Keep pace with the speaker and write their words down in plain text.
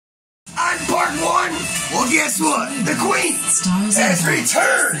part one. Well, guess what? The Queen has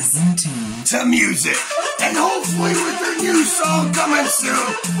returned to music. And hopefully with her new song coming soon,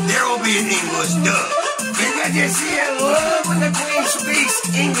 there will be an English dub. Because you see, I love when the Queen speaks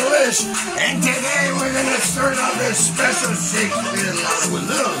English. And today we're going to start off this special Shakespeare with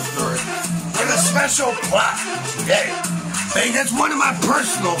little story with a special plot today. That's one of my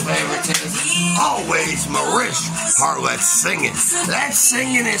personal favorites is always Mehwish singing. That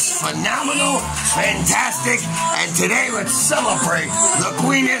singing is phenomenal, fantastic, and today let's celebrate the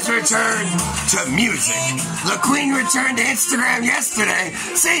Queen has returned to music. The Queen returned to Instagram yesterday.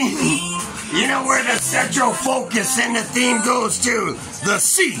 See, you know where the central focus and the theme goes to? The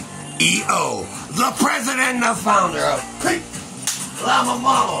CEO, the president and the founder of Llama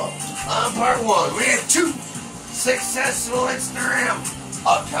Mama. On part one, we have 2 successful Instagram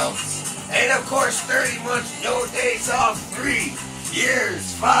accounts. And of course, 30 months, no days off, 3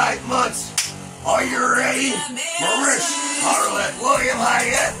 years, 5 months. Are you ready? Mehwish, William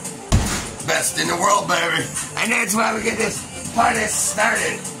Hayat. Best in the world, baby. And that's why we get this party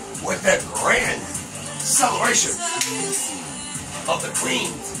started with the grand celebration of the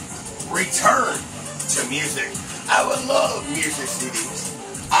Queen's return to music. I would love music CDs.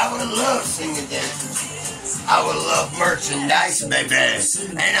 I would love singing dances. I would love merchandise, baby.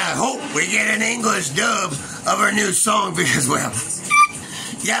 And I hope we get an English dub of our new song because, well,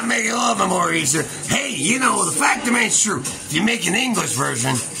 you gotta make it a little bit more easier. Hey, you know, the fact remains true. If you make an English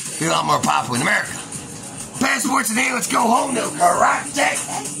version, it'll be a lot more popular in America. Passport today, let's go home to Karate.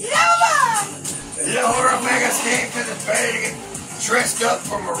 No, we're a mega stand because it's better to get dressed up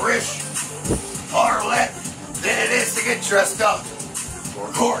for Mehwish than it is to get dressed up for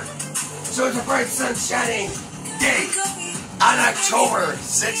record. So it's a bright sunshining day on October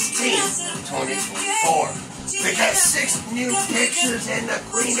 16th, 2024. We got 6 new pictures and the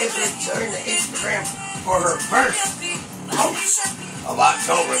Queen has returned to Instagram for her first post of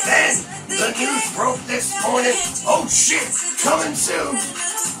October. Then the news broke this morning. Oh shit, coming soon.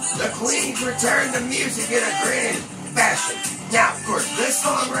 The Queen's returned to music in a grand fashion. Now, of course, this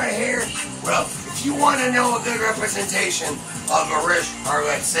song right here, well, if you want to know a good representation of Mehwish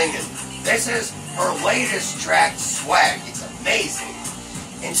singing, this is her latest track, Swag. It's amazing.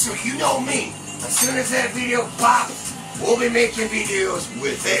 And so you know me, as soon as that video pops, we'll be making videos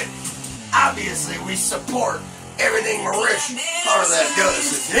with it. Obviously, we support everything Mehwish does.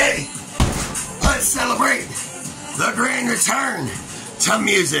 So today, let's celebrate the grand return to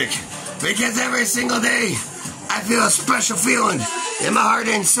music. Because every single day, I feel a special feeling in my heart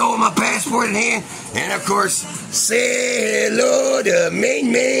and soul, my passport in hand. And of course, say hello to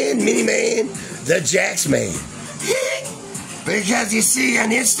main man, mini man, the Jax man. Because you see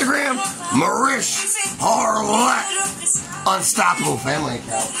on Instagram, Mehwish Unstoppable Family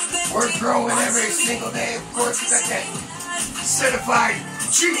Account. We're growing every single day. Of course, we got that certified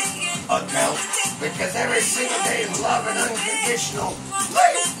G account. Because every single day, love and unconditional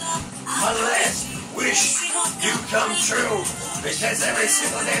love. Unless wish you come true. Because every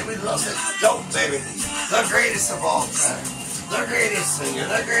single day we love this dope, baby. The greatest of all time. The greatest singer,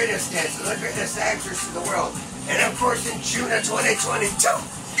 the greatest dancer, the greatest actress in the world. And of course in June of 2022,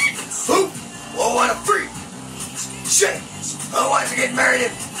 who will want a free shit? Who wants to get married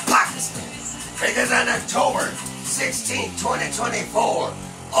in Pakistan? Because on October 16, 2024,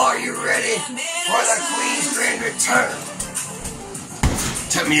 are you ready for the Queen's grand return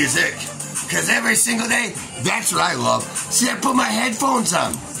to music? Because every single day, that's what I love. See, I put my headphones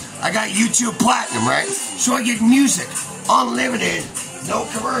on. I got YouTube Platinum, right? So I get music, unlimited, no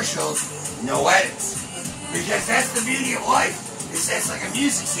commercials, no edits. Because that's the beauty of life. It's like a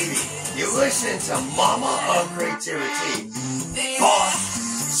music CD. You listen to Mama of Creativity, boss,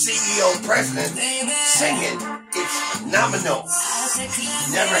 CEO, president, singing. It's phenomenal.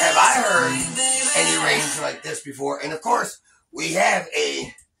 Never have I heard any range like this before. And of course, we have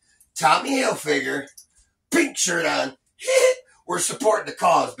a Tommy Hilfiger, pink shirt on. We're supporting the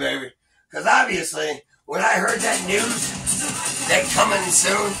cause, baby. Because obviously, when I heard that news, that coming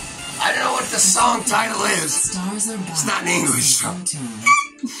soon, I don't know what the song title is. It's not in English.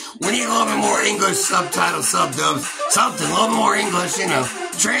 We need a little bit more English subtitles, subdubs, something, a little more English, you know.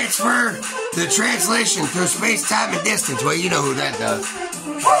 Transfer the translation through space, time, and distance. Well, you know who that does.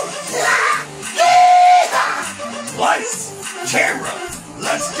 Lights, camera,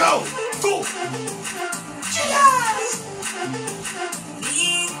 let's go. Cool.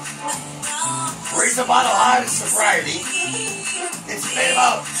 Raise the bottle high to sobriety. It's been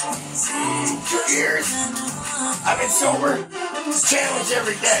about 2 years. I've been sober. It's a challenge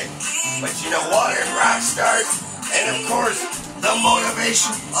every day. But you know, water and rock stars. And of course, the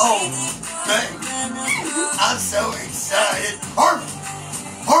motivation. Oh, right? I'm so excited. Arf!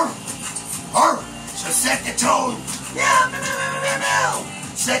 Arf! Arf! So set the tone. Meow.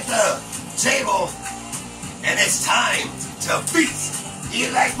 Set the table. And it's time to feast. Do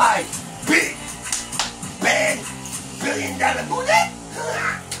you like my big, bad, $1 billion booty?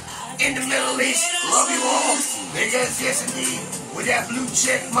 In the Middle East, love you all. Because yes indeed, with that blue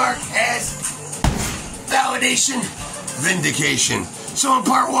check mark has validation, vindication. So in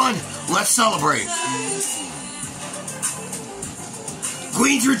part one, let's celebrate.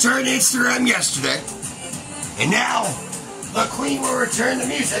 Queen's returned to Instagram yesterday. And now, the Queen will return to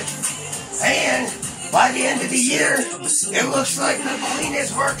music. And by the end of the year, it looks like the Queen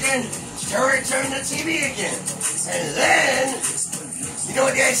is working to return to TV again. And then, you know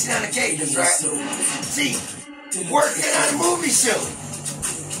what the icing on the cake is, right? See, working on a movie soon.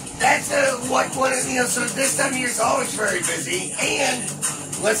 That's so this time of year is always very busy. And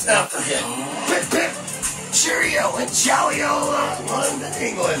let's not forget, pip pip, cheerio, and jolly-o, London,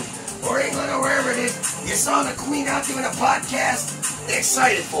 England, or England, or wherever it is. You saw the Queen out doing a podcast.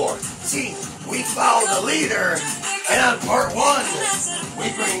 Excited for. See, we follow the leader, and on part one,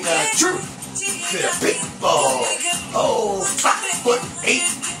 we bring the truth to the people. Oh, 5'8",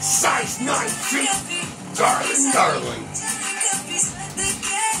 size 9 feet, darling.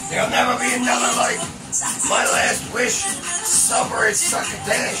 There'll never be another like My Last Wish, Subway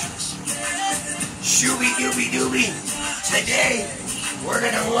Succotash, Shooby-dooby-dooby. Today, we're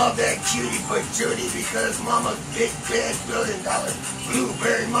gonna love that cutie but Judy because Mama's big bad $1 billion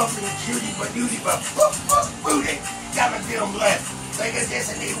blueberry muffin cutie but duty but booty. Got me feeling blessed. Because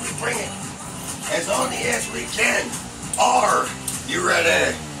yes indeed we bring it as only as we can. Are you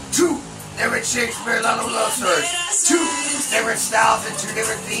ready? 2 different Shakespeare love stories. 2 different styles and 2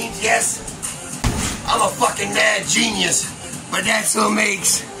 different themes. Yes, I'm a fucking mad genius, but that's what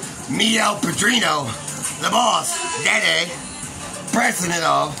makes me El Padrino, the boss, daddy, president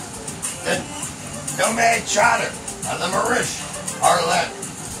of the Nomad Charter of the Mehwish Arlet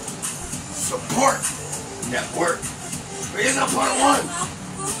Support Network. Here's on part one.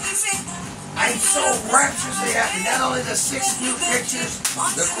 I'm so rapturously happy. Not only the 6 new pictures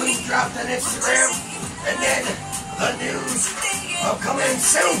the Queen dropped on Instagram, and then the news of coming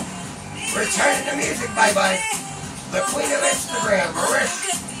soon. Returning to music, bye-bye. The Queen of Instagram,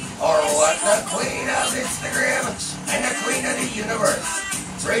 Mehwish, or what? The Queen of Instagram and the Queen of the Universe.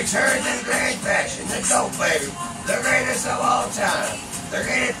 Returns in grand fashion. The dope baby. The greatest of all time. The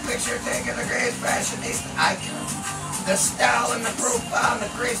greatest picture taker, the greatest fashionista icon. The style and the profile and the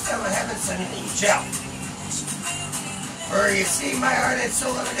grace of heaven sent an angel. For you see my heart and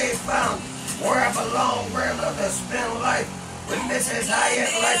soul of the day found where I belong, where I love to spend life with Mrs. Hayat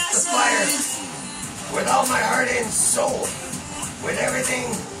lights the fire. With all my heart and soul, with everything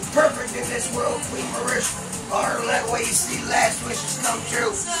perfect in this world, Queen Mehwish, or let way you see last wishes come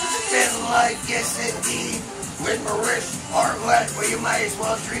true. Spend life, yes indeed, with Mehwish, or let where you might as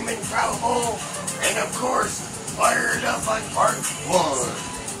well dream improbable. And of course, fired up on part one.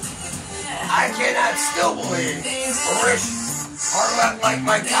 I cannot still believe Mehwish are like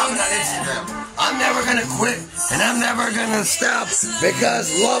my comment on Instagram. I'm never gonna quit and I'm never gonna stop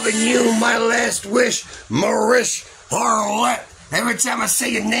because loving you, my last wish, Mehwish Arlet. Every time I say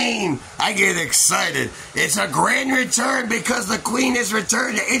your name, I get excited. It's a grand return because the Queen has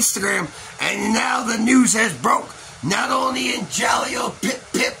returned to Instagram, and now the news has broke. Not only in jolly old Pip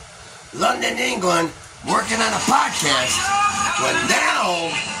Pip, London, England, working on a podcast, but now,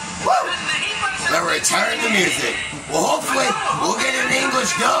 woo, the return to music. Well, hopefully, we'll get an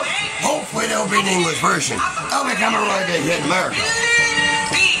English dub. Hopefully, there'll be an English version. I'll become a really big hit in America.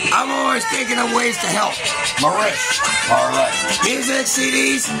 I'm always thinking of ways to help Mehwish Arlet. Music,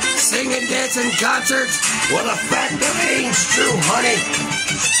 CDs, singing, dancing, concerts. Well, the fact remains true, honey.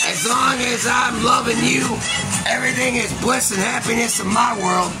 As long as I'm loving you, everything is bliss and happiness in my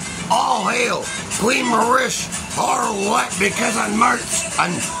world. All hail Queen Mehwish Arlet, because on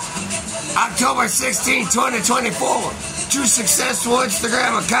October 16, 2024, 2 successful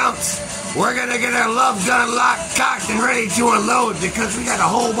Instagram accounts. We're going to get our love gun locked, cocked, and ready to unload because we got a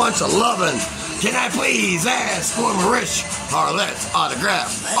whole bunch of loving. Can I please ask for Mehwish Arlet's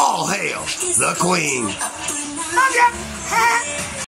autograph? All hail the Queen.